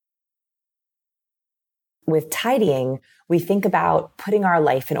With tidying, we think about putting our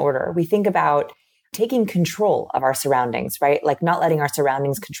life in order. We think about taking control of our surroundings, right? Like not letting our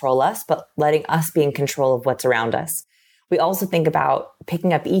surroundings control us, but letting us be in control of what's around us. We also think about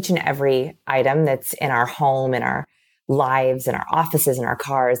picking up each and every item that's in our home, in our lives, in our offices, in our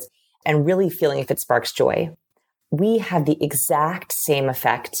cars, and really feeling if it sparks joy. We have the exact same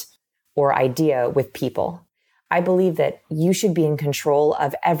effect or idea with people. I believe that you should be in control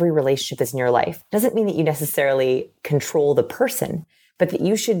of every relationship that's in your life. Doesn't mean that you necessarily control the person, but that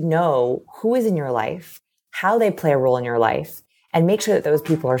you should know who is in your life, how they play a role in your life, and make sure that those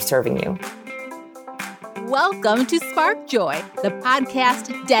people are serving you. Welcome to Spark Joy, the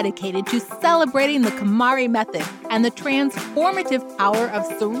podcast dedicated to celebrating the KonMari method and the transformative power of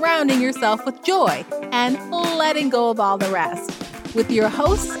surrounding yourself with joy and letting go of all the rest. With your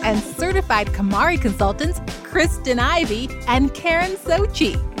hosts and certified KonMari consultants, Kristen Ivy and Karen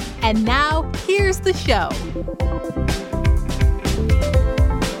Sochi. And now, here's the show.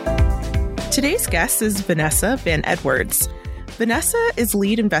 Today's guest is Vanessa Van Edwards. Vanessa is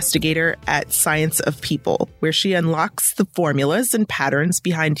lead investigator at Science of People, where she unlocks the formulas and patterns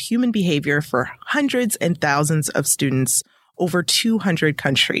behind human behavior for hundreds and thousands of students over 200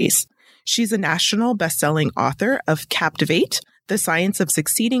 countries. She's a national best-selling author of Captivate, The Science of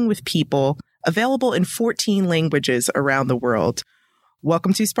Succeeding with People, available in 14 languages around the world.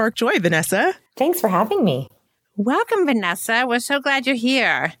 Welcome to Spark Joy, Vanessa. Thanks for having me. Welcome, Vanessa. We're so glad you're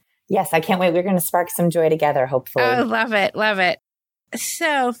here. Yes, I can't wait. We're going to spark some joy together, hopefully. Oh, love it. Love it.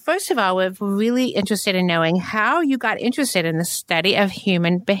 So first of all, we're really interested in knowing how you got interested in the study of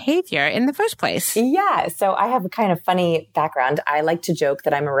human behavior in the first place. Yeah. So I have a kind of funny background. I like to joke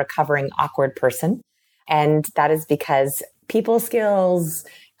that I'm a recovering awkward person. And that is because people skills,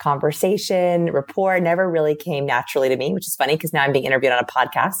 conversation, rapport never really came naturally to me, which is funny because now I'm being interviewed on a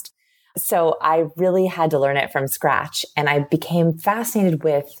podcast. So I really had to learn it from scratch. And I became fascinated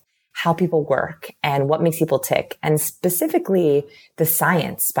with how people work and what makes people tick, and specifically the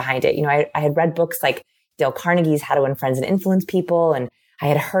science behind it. You know, I had read books like Dale Carnegie's How to Win Friends and Influence People. And I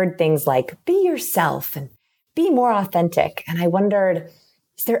had heard things like, be yourself and be more authentic. And I wondered,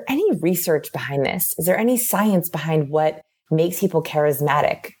 is there any research behind this? Is there any science behind what makes people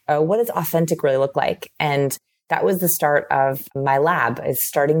charismatic? What does authentic really look like? And that was the start of my lab, is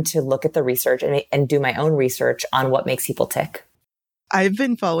starting to look at the research and do my own research on what makes people tick. I've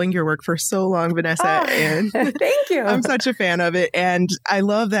been following your work for so long, Vanessa, and thank you. I'm such a fan of it. And I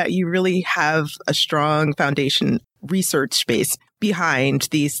love that you really have a strong foundation research base behind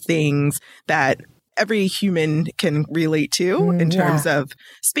these things that every human can relate to in terms of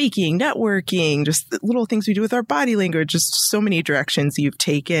speaking, networking, just the little things we do with our body language, just so many directions you've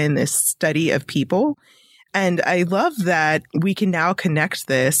taken this study of people. And I love that we can now connect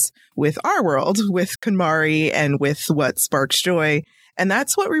this with our world, with KonMari and with what sparks joy. And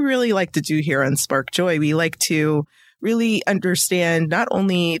that's what we really like to do here on Spark Joy. We like to really understand not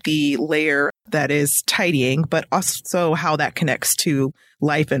only the layer that is tidying, but also how that connects to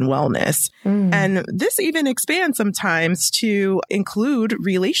life and wellness. And this even expands sometimes to include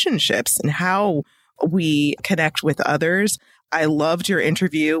relationships and how we connect with others. I loved your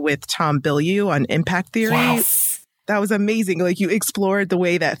interview with Tom Bilyeu on impact theory. Yes. That was amazing. Like, you explored the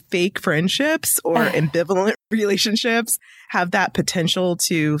way that fake friendships or ambivalent relationships have that potential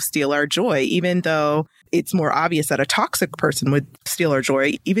to steal our joy, even though it's more obvious that a toxic person would steal our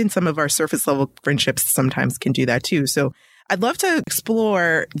joy. Even some of our surface level friendships sometimes can do that too. So I'd love to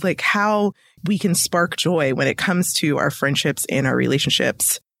explore like how we can spark joy when it comes to our friendships and our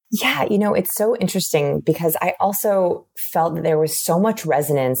relationships. Yeah, you know, it's so interesting because I also felt that there was so much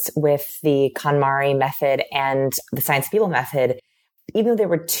resonance with the KonMari method and the Science of People method, even though there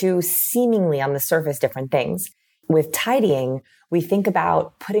were two seemingly on the surface different things. With tidying, we think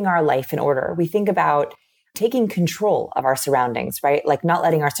about putting our life in order. We think about taking control of our surroundings, right? Like not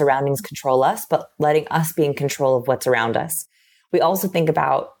letting our surroundings control us, but letting us be in control of what's around us. We also think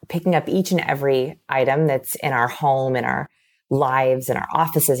about picking up each and every item that's in our home, in our lives, in our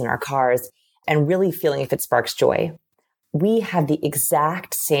offices, in our cars, and really feeling if it sparks joy. We have the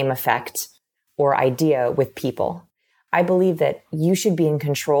exact same effect or idea with people. I believe that you should be in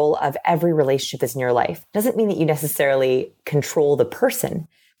control of every relationship that's in your life. Doesn't mean that you necessarily control the person,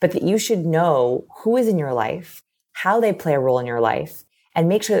 but that you should know who is in your life, how they play a role in your life, and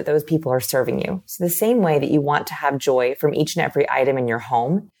make sure that those people are serving you. So the same way that you want to have joy from each and every item in your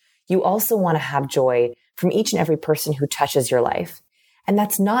home, you also want to have joy from each and every person who touches your life. And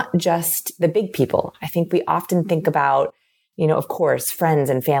that's not just the big people. I think we often think about, you know, of course, friends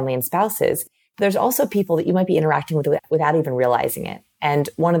and family and spouses. But there's also people that you might be interacting with without even realizing it. And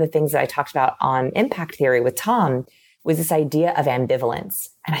one of the things that I talked about on impact theory with Tom was this idea of ambivalence.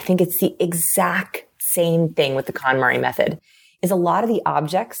 And I think it's the exact same thing with the KonMari method, is a lot of the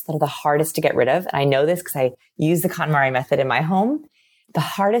objects that are the hardest to get rid of. And I know this because I use the KonMari method in my home. The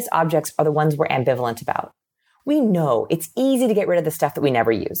hardest objects are the ones we're ambivalent about. We know it's easy to get rid of the stuff that we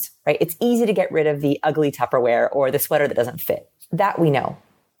never use, right? It's easy to get rid of the ugly Tupperware or the sweater that doesn't fit. That we know.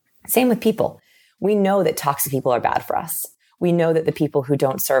 Same with people. We know that toxic people are bad for us. We know that the people who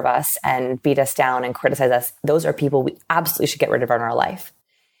don't serve us and beat us down and criticize us, those are people we absolutely should get rid of in our life.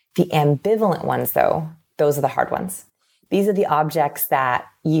 The ambivalent ones, though, those are the hard ones. These are the objects that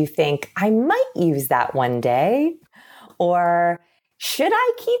you think, I might use that one day, or should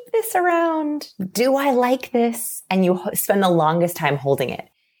I keep this around? Do I like this? And you spend the longest time holding it.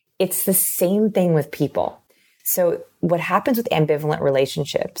 It's the same thing with people. So what happens with ambivalent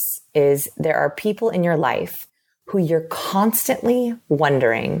relationships is there are people in your life who you're constantly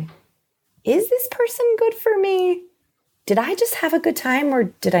wondering, is this person good for me? Did I just have a good time or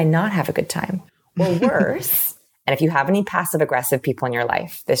did I not have a good time? Or worse, and if you have any passive aggressive people in your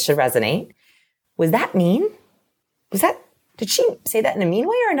life, this should resonate. Was that mean? Did she say that in a mean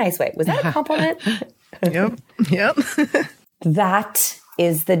way or a nice way? Was that a compliment? Yep. That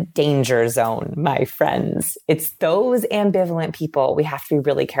is the danger zone, my friends. It's those ambivalent people we have to be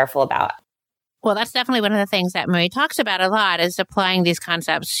really careful about. Well, that's definitely one of the things that Marie talks about a lot, is applying these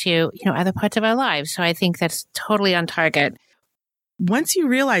concepts to, other parts of our lives. So I think that's totally on target. Once you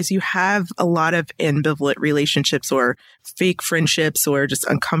realize you have a lot of ambivalent relationships or fake friendships or just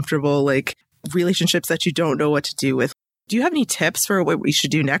uncomfortable relationships that you don't know what to do with, do you have any tips for what we should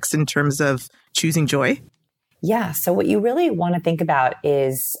do next in terms of choosing joy? Yeah. So what you really want to think about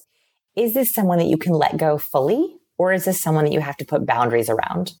is this someone that you can let go fully, or is this someone that you have to put boundaries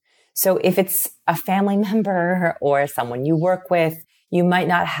around? So if it's a family member or someone you work with, you might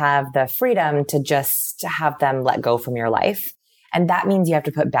not have the freedom to just have them let go from your life. And that means you have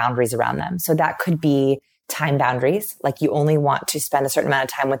to put boundaries around them. So that could be time boundaries, like you only want to spend a certain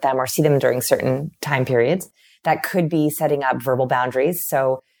amount of time with them or see them during certain time periods. That could be setting up verbal boundaries.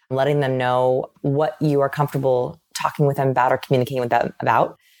 So letting them know what you are comfortable talking with them about or communicating with them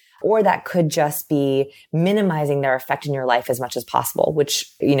about. Or that could just be minimizing their effect in your life as much as possible,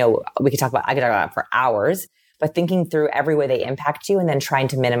 which, I could talk about it for hours, but thinking through every way they impact you and then trying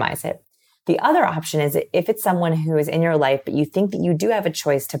to minimize it. The other option is if it's someone who is in your life, but you think that you do have a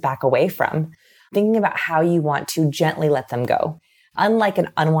choice to back away from, thinking about how you want to gently let them go. Unlike an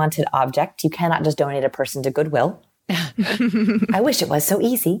unwanted object, you cannot just donate a person to Goodwill. I wish it was so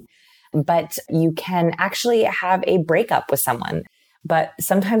easy, but you can actually have a breakup with someone. But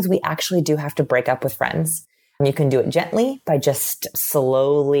sometimes we actually do have to break up with friends. You can do it gently by just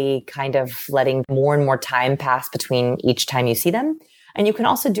slowly kind of letting more and more time pass between each time you see them. And you can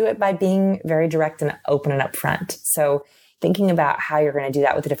also do it by being very direct and open and upfront. So thinking about how you're going to do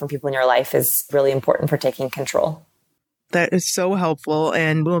that with the different people in your life is really important for taking control. That is so helpful.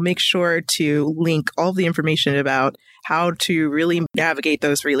 And we'll make sure to link all the information about how to really navigate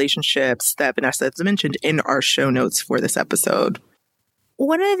those relationships that Vanessa has mentioned in our show notes for this episode.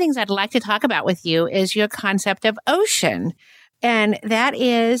 One of the things I'd like to talk about with you is your concept of ocean. And that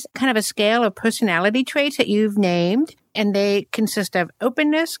is kind of a scale of personality traits that you've named. And they consist of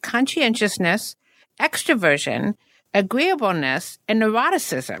openness, conscientiousness, extroversion, agreeableness, and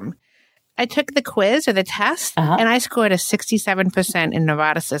neuroticism. I took the quiz or the test, and I scored a 67% in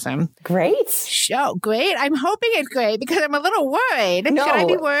neuroticism. Great. Oh, great. I'm hoping it's great because I'm a little worried. No, should I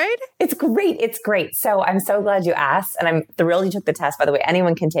be worried? It's great. It's great. So I'm so glad you asked, and I'm thrilled you took the test. By the way,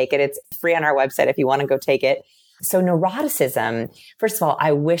 anyone can take it. It's free on our website if you want to go take it. So neuroticism, first of all,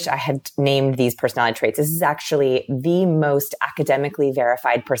 I wish I had named these personality traits. This is actually the most academically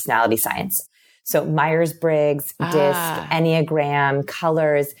verified personality science. So Myers-Briggs, DISC, Enneagram,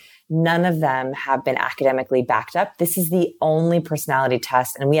 colors, none of them have been academically backed up. This is the only personality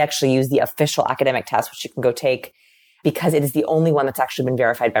test, and we actually use the official academic test, which you can go take, because it is the only one that's actually been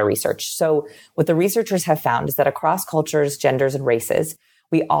verified by research. So what the researchers have found is that across cultures, genders, and races,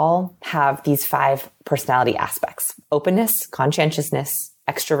 we all have these 5 personality aspects: openness, conscientiousness,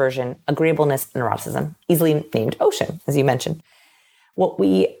 extroversion, agreeableness, and neuroticism, easily named ocean, as you mentioned. What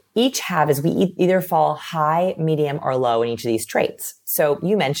we each have is we either fall high, medium, or low in each of these traits. So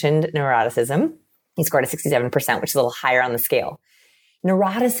you mentioned neuroticism. You scored a 67%, which is a little higher on the scale.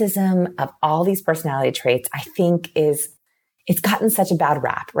 Neuroticism, of all these personality traits, I think it's gotten such a bad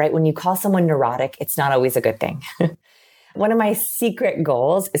rap, right? When you call someone neurotic, it's not always a good thing. One of my secret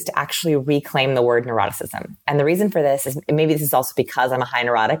goals is to actually reclaim the word neuroticism. And the reason for this is, maybe this is also because I'm a high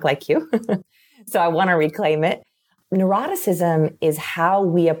neurotic like you. So I want to reclaim it. neuroticism is how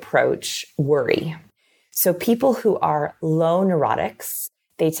we approach worry. So people who are low neurotics,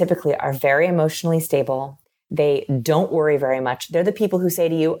 they typically are very emotionally stable. They don't worry very much. They're the people who say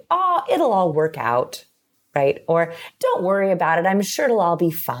to you, oh, it'll all work out, right? Or don't worry about it. I'm sure it'll all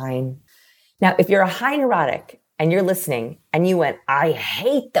be fine. Now, if you're a high neurotic and you're listening and you went, I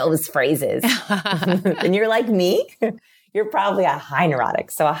hate those phrases, and you're like me, you're probably a high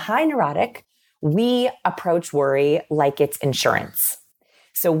neurotic. So a high neurotic, we approach worry like it's insurance.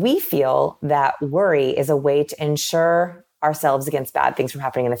 So we feel that worry is a way to insure ourselves against bad things from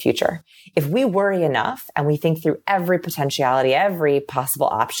happening in the future. If we worry enough and we think through every potentiality, every possible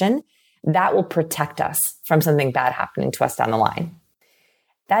option, that will protect us from something bad happening to us down the line.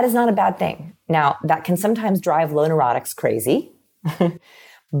 That is not a bad thing. Now, that can sometimes drive low neurotics crazy,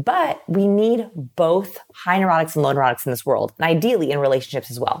 but we need both high neurotics and low neurotics in this world, and ideally in relationships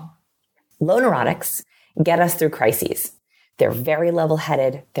as well. Low neurotics get us through crises. They're very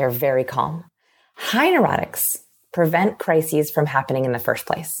level-headed. They're very calm. High neurotics prevent crises from happening in the first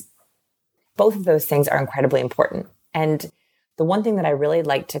place. Both of those things are incredibly important. And the one thing that I really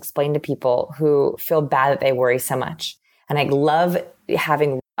like to explain to people who feel bad that they worry so much, and I love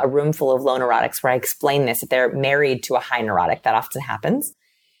having a room full of low neurotics where I explain this, if they're married to a high neurotic, that often happens.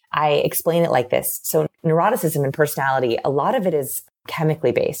 I explain it like this. So neuroticism and personality, a lot of it is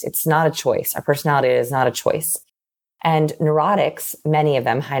chemically based. It's not a choice. Our personality is not a choice. And neurotics, many of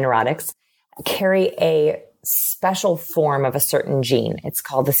them, high neurotics, carry a special form of a certain gene. It's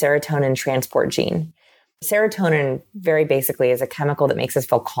called the serotonin transport gene. Serotonin, very basically, is a chemical that makes us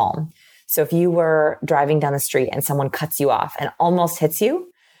feel calm. So if you were driving down the street and someone cuts you off and almost hits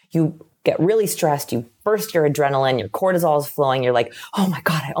you, you get really stressed, you burst your adrenaline, your cortisol is flowing, you're like, oh my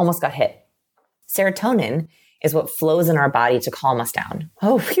God, I almost got hit. Serotonin is what flows in our body to calm us down.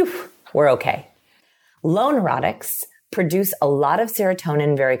 Oh, phew, we're okay. Low neurotics produce a lot of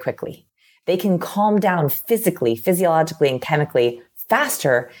serotonin very quickly. They can calm down physically, physiologically, and chemically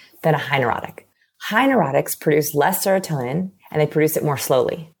faster than a high neurotic. High neurotics produce less serotonin and they produce it more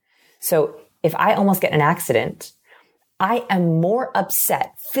slowly. So if I almost get in an accident, I am more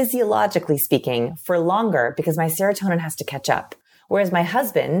upset, physiologically speaking, for longer because my serotonin has to catch up. Whereas my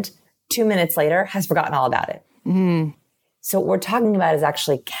husband, 2 minutes later, has forgotten all about it. Mm. So what we're talking about is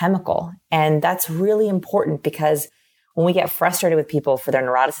actually chemical. And that's really important because when we get frustrated with people for their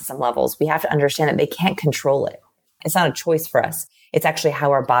neuroticism levels, we have to understand that they can't control it. It's not a choice for us. It's actually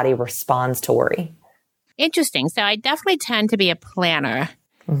how our body responds to worry. Interesting. So I definitely tend to be a planner.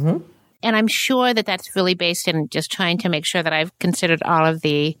 Mm-hmm. And I'm sure that that's really based in just trying to make sure that I've considered all of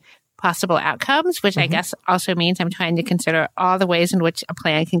the possible outcomes, which I guess also means I'm trying to consider all the ways in which a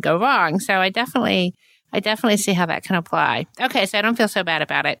plan can go wrong. So I definitely see how that can apply. Okay, so I don't feel so bad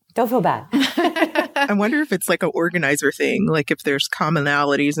about it. Don't feel bad. I wonder if it's like an organizer thing, like if there's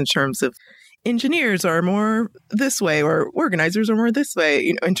commonalities in terms of engineers are more this way or organizers are more this way,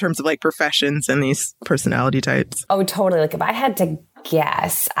 you know, in terms of like professions and these personality types. Oh, totally. Like if I had to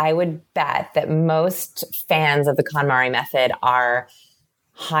guess, I would bet that most fans of the KonMari method are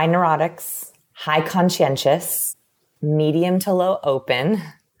high neurotics, high conscientious, medium to low open.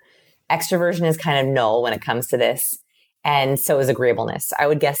 Extroversion is kind of null when it comes to this. And so is agreeableness. I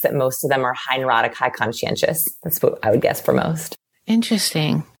would guess that most of them are high neurotic, high conscientious. That's what I would guess for most.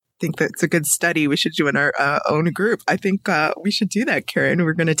 Interesting. I think that's a good study we should do in our own group. I think we should do that, Karen.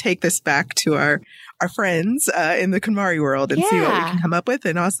 We're going to take this back to our friends in the KonMari world and see what we can come up with,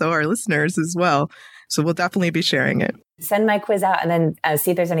 and also our listeners as well. So we'll definitely be sharing it. Send my quiz out and then see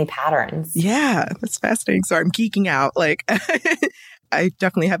if there's any patterns. Yeah, that's fascinating. So I'm geeking out. Like, I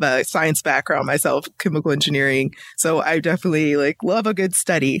definitely have a science background myself, chemical engineering. So I definitely love a good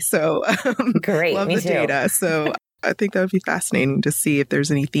study. So great, love me the too. data. So I think that would be fascinating to see if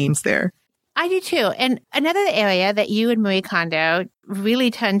there's any themes there. I do too. And another area that you and Marie Kondo really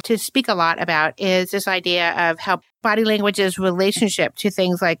tend to speak a lot about is this idea of how body language's relationship to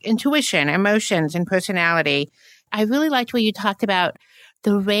things like intuition, emotions, and personality. I really liked where you talked about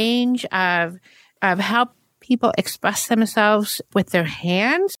the range of how people express themselves with their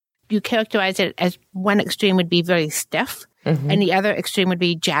hands. You characterize it as one extreme would be very stiff. Mm-hmm. And the other extreme would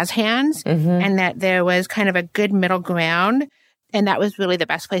be jazz hands, and that there was kind of a good middle ground. And that was really the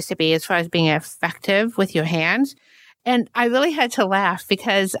best place to be as far as being effective with your hands. And I really had to laugh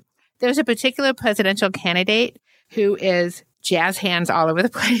because there's a particular presidential candidate who is jazz hands all over the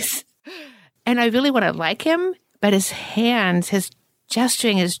place. And I really want to like him, but his hands, his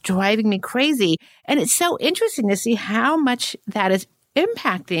gesturing is driving me crazy. And it's so interesting to see how much that is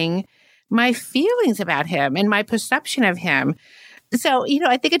impacting my feelings about him and my perception of him. So,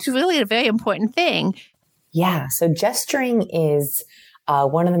 I think it's really a very important thing. Yeah. So gesturing is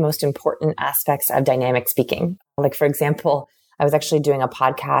one of the most important aspects of dynamic speaking. Like, for example, I was actually doing a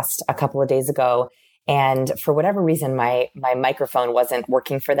podcast a couple of days ago, and for whatever reason, my microphone wasn't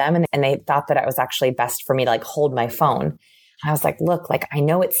working for them. And they thought that it was actually best for me to like hold my phone. And I was like, look, like I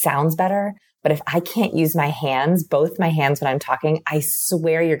know it sounds better, but if I can't use my hands, both my hands when I'm talking, I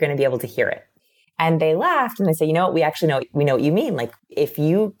swear you're going to be able to hear it. And they laughed and they said, you know what, we know what you mean. Like if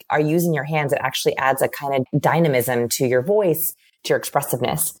you are using your hands, it actually adds a kind of dynamism to your voice, to your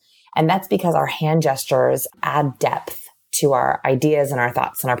expressiveness. And that's because our hand gestures add depth to our ideas and our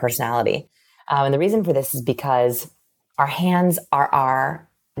thoughts and our personality. And the reason for this is because our hands are our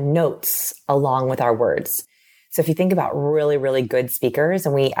notes along with our words. So if you think about really, really good speakers,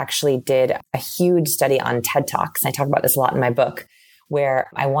 and we actually did a huge study on TED Talks, and I talk about this a lot in my book, where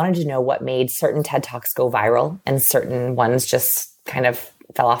I wanted to know what made certain TED Talks go viral and certain ones just kind of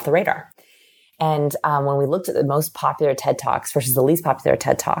fell off the radar. And when we looked at the most popular TED Talks versus the least popular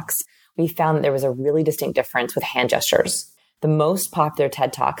TED Talks, we found that there was a really distinct difference with hand gestures. The most popular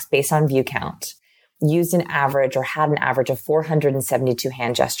TED Talks, based on view count, used an average or had an average of 472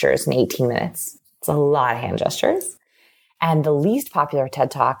 hand gestures in 18 minutes. It's a lot of hand gestures. And the least popular TED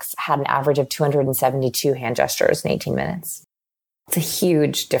Talks had an average of 272 hand gestures in 18 minutes. It's a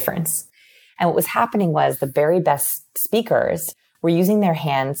huge difference. And what was happening was the very best speakers were using their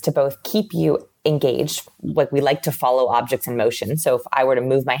hands to both keep you engaged. Like we like to follow objects in motion. So if I were to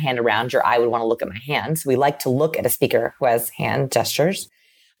move my hand around, your eye would want to look at my hands. We like to look at a speaker who has hand gestures.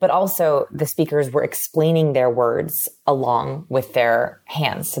 But also the speakers were explaining their words along with their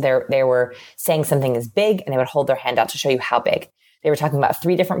hands. So they were saying something is big and they would hold their hand out to show you how big. They were talking about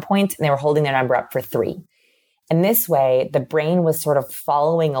 3 different points and they were holding their number up for 3. And this way, the brain was sort of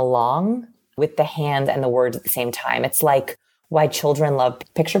following along with the hand and the words at the same time. It's like why children love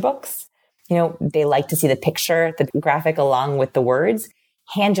picture books. You know, they like to see the picture, the graphic along with the words.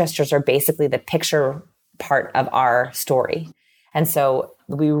 Hand gestures are basically the picture part of our story. And so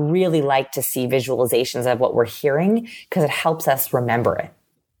we really like to see visualizations of what we're hearing because it helps us remember it.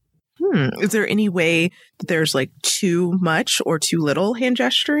 Is there any way that there's like too much or too little hand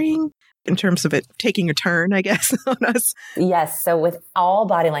gesturing in terms of it taking a turn, I guess, on us? Yes. So with all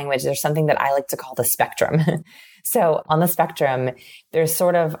body language, there's something that I like to call the spectrum. So on the spectrum, there's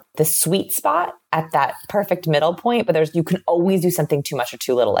sort of the sweet spot at that perfect middle point, but you can always do something too much or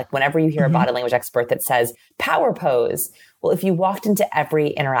too little. Like whenever you hear a body language expert that says power pose, well, if you walked into every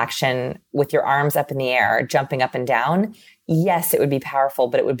interaction with your arms up in the air, jumping up and down, yes, it would be powerful,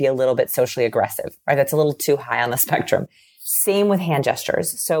 but it would be a little bit socially aggressive, right? That's a little too high on the spectrum. Same with hand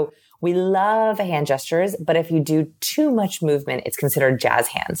gestures. So we love hand gestures, but if you do too much movement, it's considered jazz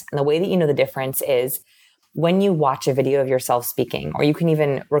hands. And the way that you know the difference is when you watch a video of yourself speaking, or you can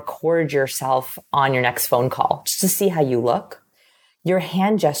even record yourself on your next phone call just to see how you look, your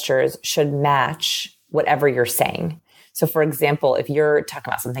hand gestures should match whatever you're saying. So for example, if you're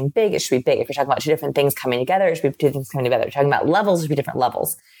talking about something big, it should be big. If you're talking about 2 different things coming together, it should be 2 things coming together. If you're talking about levels, it should be different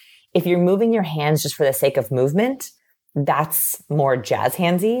levels. If you're moving your hands just for the sake of movement, that's more jazz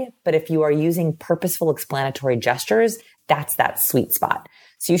handsy. But if you are using purposeful explanatory gestures, that's that sweet spot.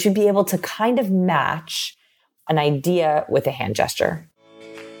 So you should be able to kind of match an idea with a hand gesture.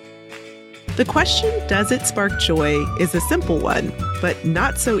 The question, does it spark joy, is a simple one, but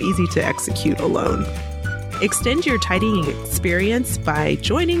not so easy to execute alone. Extend your tidying experience by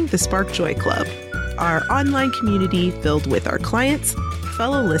joining the Spark Joy Club, our online community filled with our clients,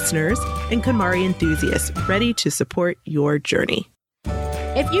 fellow listeners, and KonMari enthusiasts ready to support your journey.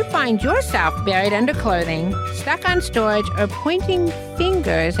 If you find yourself buried under clothing, stuck on storage, or pointing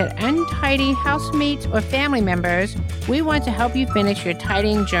fingers at untidy housemates or family members, we want to help you finish your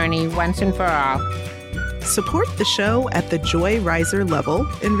tidying journey once and for all. Support the show at the Joy Riser level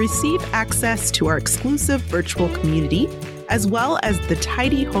and receive access to our exclusive virtual community, as well as the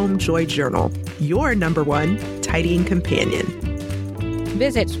Tidy Home Joy Journal, your #1 tidying companion.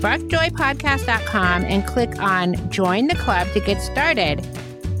 Visit sparkjoypodcast.com and click on Join the Club to get started.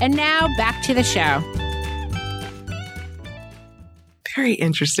 And now back to the show. Very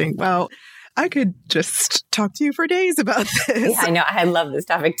interesting. Wow. I could just talk to you for days about this. Yeah, I know. I love this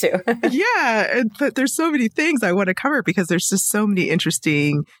topic too. Yeah, but there's so many things I want to cover because there's just so many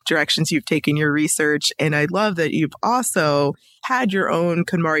interesting directions you've taken your research. And I love that you've also had your own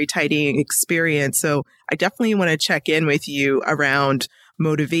KonMari tidying experience. So I definitely want to check in with you around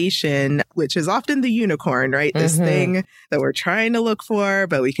motivation, which is often the unicorn, right? This thing that we're trying to look for,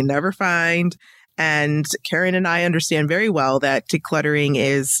 but we can never find. And Karen and I understand very well that decluttering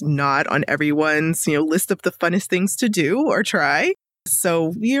is not on everyone's, list of the funnest things to do or try.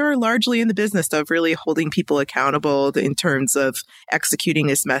 So we are largely in the business of really holding people accountable in terms of executing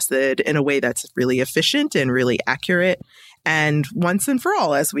this method in a way that's really efficient and really accurate and once and for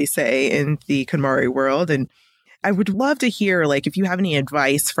all, as we say in the KonMari world. And I would love to hear, if you have any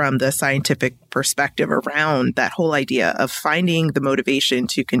advice from the scientific perspective around that whole idea of finding the motivation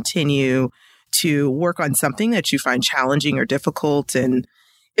to continue to work on something that you find challenging or difficult, and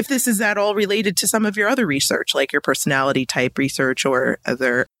if this is at all related to some of your other research, like your personality type research or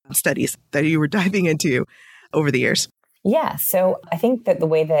other studies that you were diving into over the years. Yeah. So I think that the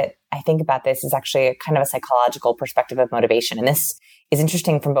way that I think about this is actually a kind of a psychological perspective of motivation. And this is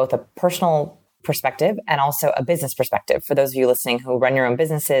interesting from both a personal perspective and also a business perspective for those of you listening who run your own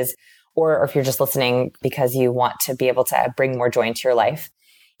businesses, or if you're just listening because you want to be able to bring more joy into your life.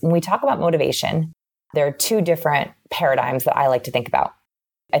 When we talk about motivation, there are two different paradigms that I like to think about.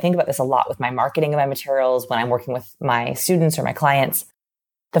 I think about this a lot with my marketing of my materials when I'm working with my students or my clients.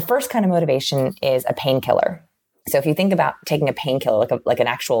 The first kind of motivation is a painkiller. So if you think about taking a painkiller, like an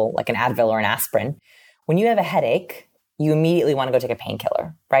Advil or an aspirin, when you have a headache, you immediately want to go take a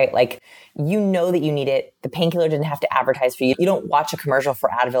painkiller, right? You know that you need it. The painkiller didn't have to advertise for you. You don't watch a commercial for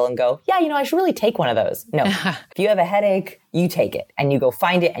Advil and go, yeah, I should really take one of those. No, if you have a headache, you take it and you go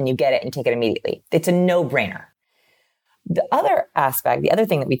find it and you get it and take it immediately. It's a no-brainer. The other aspect, the other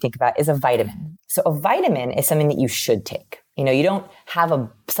thing that we think about is a vitamin. So a vitamin is something that you should take. You don't have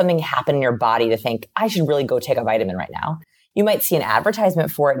something happen in your body to think, I should really go take a vitamin right now. You might see an advertisement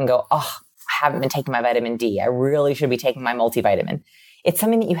for it and go, oh, I haven't been taking my vitamin D. I really should be taking my multivitamin. It's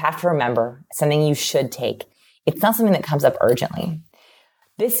something that you have to remember, something you should take. It's not something that comes up urgently.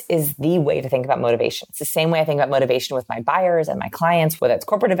 This is the way to think about motivation. It's the same way I think about motivation with my buyers and my clients, whether it's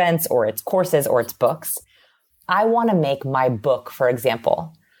corporate events or it's courses or it's books. I want to make my book, for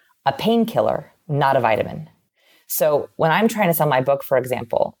example, a painkiller, not a vitamin. So when I'm trying to sell my book, for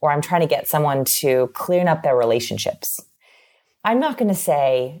example, or I'm trying to get someone to clean up their relationships, I'm not going to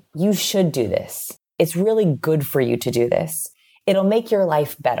say, you should do this. It's really good for you to do this. It'll make your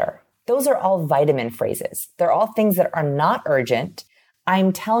life better. Those are all vitamin phrases. They're all things that are not urgent.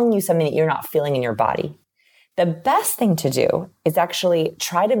 I'm telling you something that you're not feeling in your body. The best thing to do is actually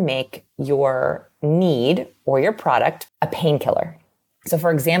try to make your need or your product a painkiller. So for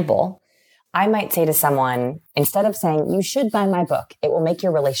example, I might say to someone, instead of saying, you should buy my book, it will make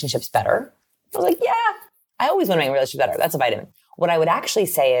your relationships better. I was like, yeah, I always want to make a relationship better. That's a vitamin. What I would actually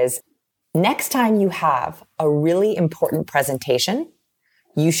say is, next time you have a really important presentation,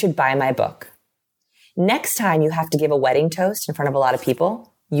 you should buy my book. Next time you have to give a wedding toast in front of a lot of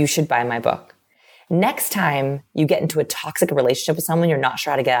people, you should buy my book. Next time you get into a toxic relationship with someone, you're not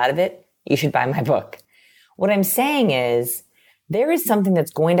sure how to get out of it, you should buy my book. What I'm saying is, there is something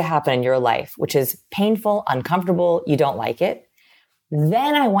that's going to happen in your life, which is painful, uncomfortable, you don't like it.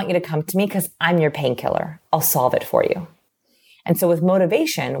 Then I want you to come to me because I'm your painkiller. I'll solve it for you. And so with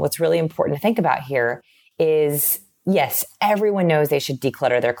motivation, what's really important to think about here is, yes, everyone knows they should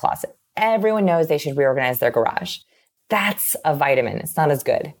declutter their closet. Everyone knows they should reorganize their garage. That's a vitamin. It's not as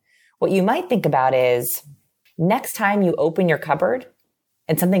good. What you might think about is, next time you open your cupboard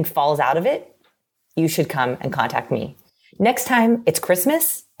and something falls out of it, you should come and contact me. Next time it's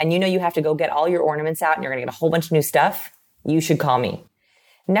Christmas and you have to go get all your ornaments out and you're going to get a whole bunch of new stuff, you should call me.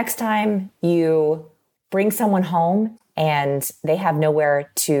 Next time you bring someone home and they have nowhere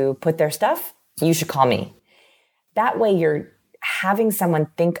to put their stuff, you should call me. That way you're having someone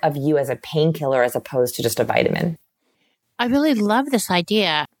think of you as a painkiller as opposed to just a vitamin. I really love this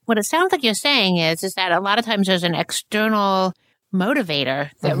idea. What it sounds like you're saying is that a lot of times there's an external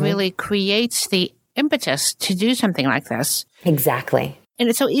motivator that really creates the impetus to do something like this. Exactly. And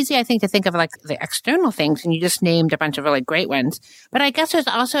it's so easy, I think, to think of like the external things, and you just named a bunch of really great ones. But I guess there's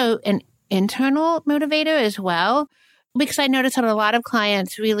also an internal motivator as well, because I notice that a lot of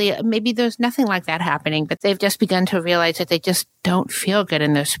clients really, maybe there's nothing like that happening, but they've just begun to realize that they just don't feel good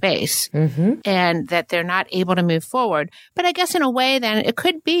in their space and that they're not able to move forward. But I guess in a way, then it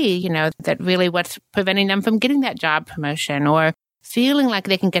could be, that really what's preventing them from getting that job promotion or feeling like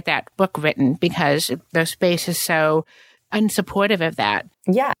they can get that book written because their space is so unsupportive of that.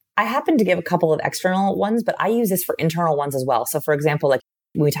 Yeah. I happen to give a couple of external ones, but I use this for internal ones as well. So for example, like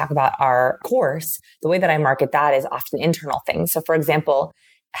when we talk about our course, the way that I market that is often internal things. So for example,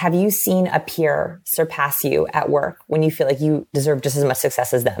 have you seen a peer surpass you at work when you feel like you deserve just as much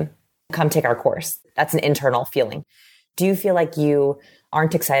success as them? Come take our course. That's an internal feeling. Do you feel like you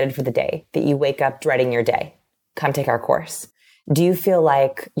aren't excited for the day, that you wake up dreading your day? Come take our course. Do you feel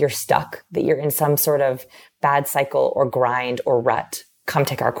like you're stuck, that you're in some sort of bad cycle or grind or rut? Come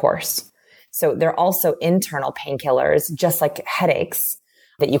take our course. So there are also internal painkillers, just like headaches,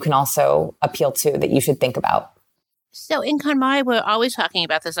 that you can also appeal to that you should think about. So in KonMari, we're always talking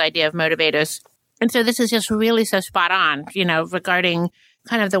about this idea of motivators. And so this is just really so spot on, regarding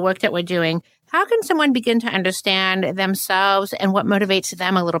kind of the work that we're doing. How can someone begin to understand themselves and what motivates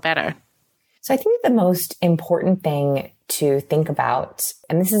them a little better? So I think the most important thing to think about,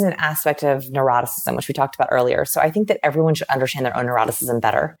 and this is an aspect of neuroticism, which we talked about earlier. So I think that everyone should understand their own neuroticism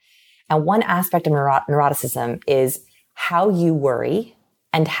better. And one aspect of neuroticism is how you worry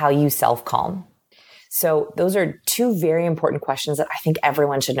and how you self-calm. So those are two very important questions that I think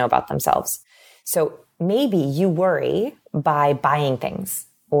everyone should know about themselves. So maybe you worry by buying things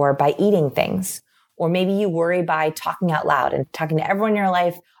or by eating things, or maybe you worry by talking out loud and talking to everyone in your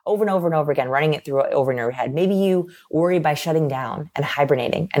life over and over and over again, running it through over in your head. Maybe you worry by shutting down and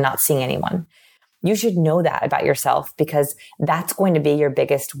hibernating and not seeing anyone. You should know that about yourself because that's going to be your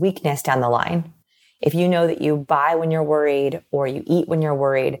biggest weakness down the line. If you know that you buy when you're worried or you eat when you're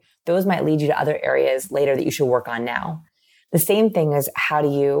worried, those might lead you to other areas later that you should work on now. The same thing is, how do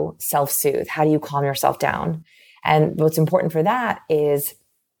you self-soothe? How do you calm yourself down? And what's important for that is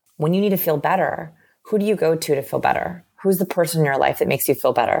when you need to feel better, who do you go to feel better? Who's the person in your life that makes you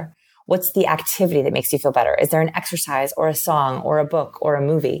feel better? What's the activity that makes you feel better? Is there an exercise or a song or a book or a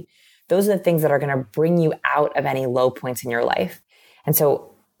movie? Those are the things that are going to bring you out of any low points in your life. And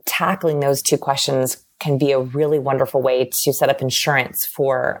so tackling those two questions can be a really wonderful way to set up insurance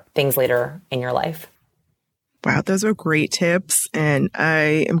for things later in your life. Wow, those are great tips. And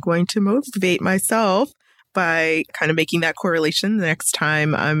I am going to motivate myself by kind of making that correlation the next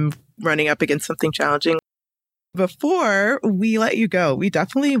time I'm running up against something challenging. Before we let you go, we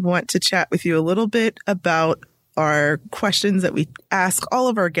definitely want to chat with you a little bit about our questions that we ask all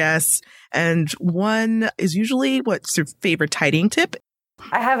of our guests. And one is usually, what's your favorite tidying tip?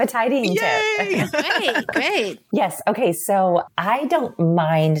 I have a tidying tip. Great. Yes. Okay. So I don't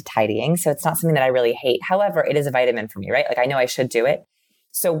mind tidying. So it's not something that I really hate. However, it is a vitamin for me, right? Like I know I should do it.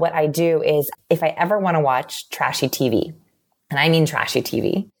 So what I do is if I ever want to watch trashy TV, and I mean trashy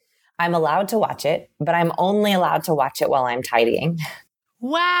TV, I'm allowed to watch it, but I'm only allowed to watch it while I'm tidying.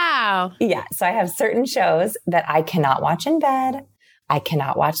 Wow. Yeah. So I have certain shows that I cannot watch in bed. I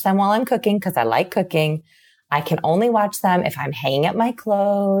cannot watch them while I'm cooking because I like cooking. I can only watch them if I'm hanging up my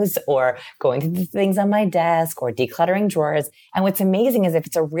clothes or going through the things on my desk or decluttering drawers. And what's amazing is if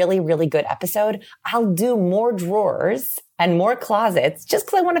it's a really, really good episode, I'll do more drawers and more closets just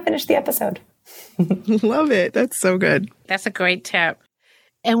because I want to finish the episode. Love it. That's so good. That's a great tip.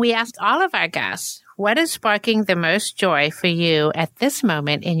 And we asked all of our guests, what is sparking the most joy for you at this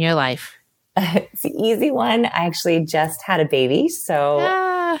moment in your life? It's an easy one. I actually just had a baby.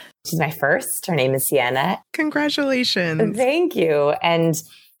 So she's my first. Her name is Sienna. Congratulations. Thank you. And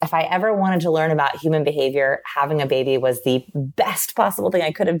if I ever wanted to learn about human behavior, having a baby was the best possible thing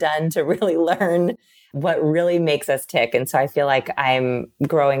I could have done to really learn what really makes us tick. And so I feel like I'm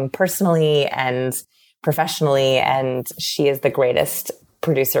growing personally and professionally, and she is the greatest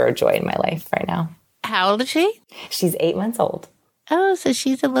producer of joy in my life right now. How old is she? She's 8 months old. Oh, so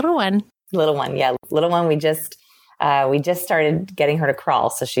she's a little one. Little one. Yeah. Little one. We just started getting her to crawl.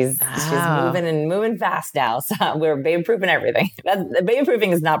 So she's moving fast now. So we're baby proofing everything. The baby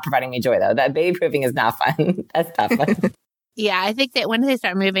proofing is not providing me joy though. That baby proofing is not fun. That's not fun. Yeah. I think that when they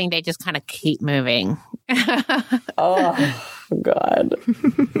start moving, they just kind of keep moving. Oh God.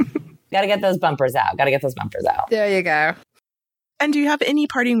 Got to get those bumpers out. There you go. And do you have any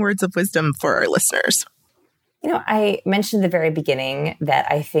parting words of wisdom for our listeners? I mentioned at the very beginning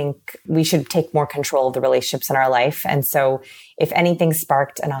that I think we should take more control of the relationships in our life. And so if anything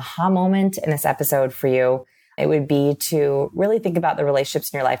sparked an aha moment in this episode for you, it would be to really think about the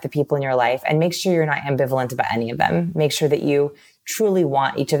relationships in your life, the people in your life, and make sure you're not ambivalent about any of them. Make sure that you truly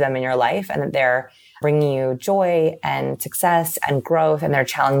want each of them in your life and that they're bringing you joy and success and growth, and they're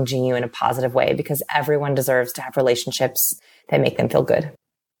challenging you in a positive way, because everyone deserves to have relationships that make them feel good.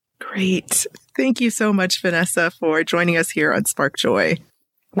 Great. Thank you so much, Vanessa, for joining us here on Spark Joy.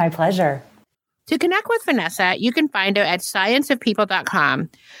 My pleasure. To connect with Vanessa, you can find her at scienceofpeople.com.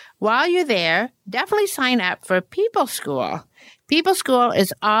 While you're there, definitely sign up for People School. People School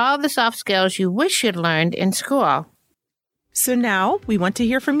is all the soft skills you wish you'd learned in school. So now we want to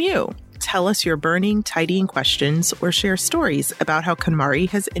hear from you. Tell us your burning, tidying questions or share stories about how KonMari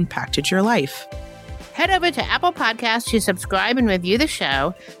has impacted your life. Head over to Apple Podcasts to subscribe and review the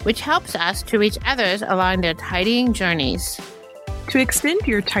show, which helps us to reach others along their tidying journeys. To extend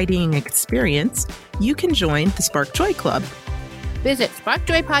your tidying experience, you can join the Spark Joy Club. Visit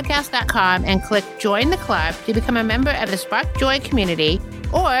sparkjoypodcast.com and click Join the Club to become a member of the Spark Joy community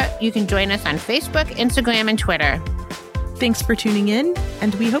Or you can join us on Facebook, Instagram, and Twitter. Thanks for tuning in,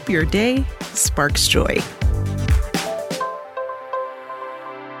 and we hope your day sparks joy.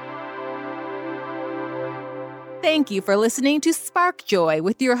 Thank you for listening to Spark Joy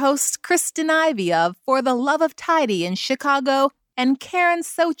with your hosts Kristen Ivy of For the Love of Tidy in Chicago and Karen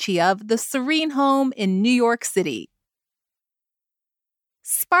Sochi of The Serene Home in New York City.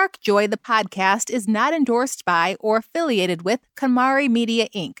 Spark Joy, the podcast, is not endorsed by or affiliated with KonMari Media,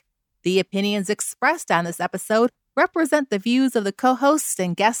 Inc. The opinions expressed on this episode represent the views of the co-hosts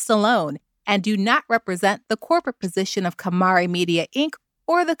and guests alone and do not represent the corporate position of KonMari Media, Inc.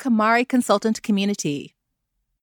 or the KonMari consultant community.